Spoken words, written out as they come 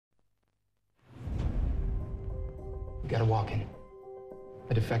got a walk-in.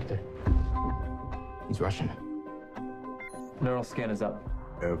 A defector. He's Russian. Neural scan is up.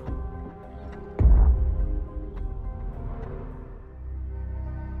 Ev.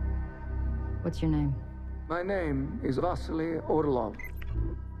 What's your name? My name is Vasily Orlov.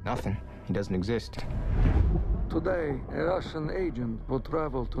 Nothing. He doesn't exist. Today, a Russian agent will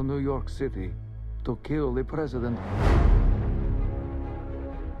travel to New York City to kill the president.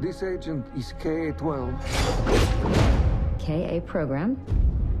 This agent is KA-12. KA program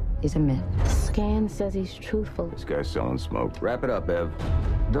is a myth. Scan says he's truthful. This guy's selling smoke. Wrap it up, Ev.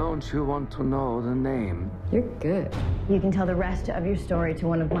 Don't you want to know the name? You're good. You can tell the rest of your story to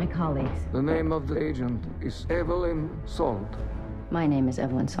one of my colleagues. The name of the agent is Evelyn Salt. My name is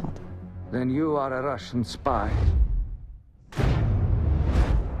Evelyn Salt. Then you are a Russian spy.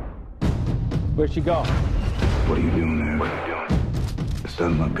 Where'd she go? What are you doing there? What are you doing? This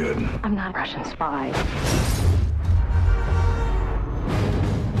doesn't look good. I'm not a Russian spy.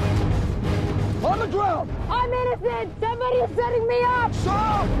 On the ground! I'm innocent! Somebody is setting me up!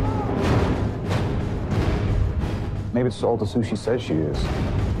 Stop! Maybe it's Salta who she says she is.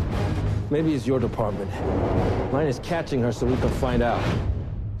 Maybe it's your department. Mine is catching her so we can find out.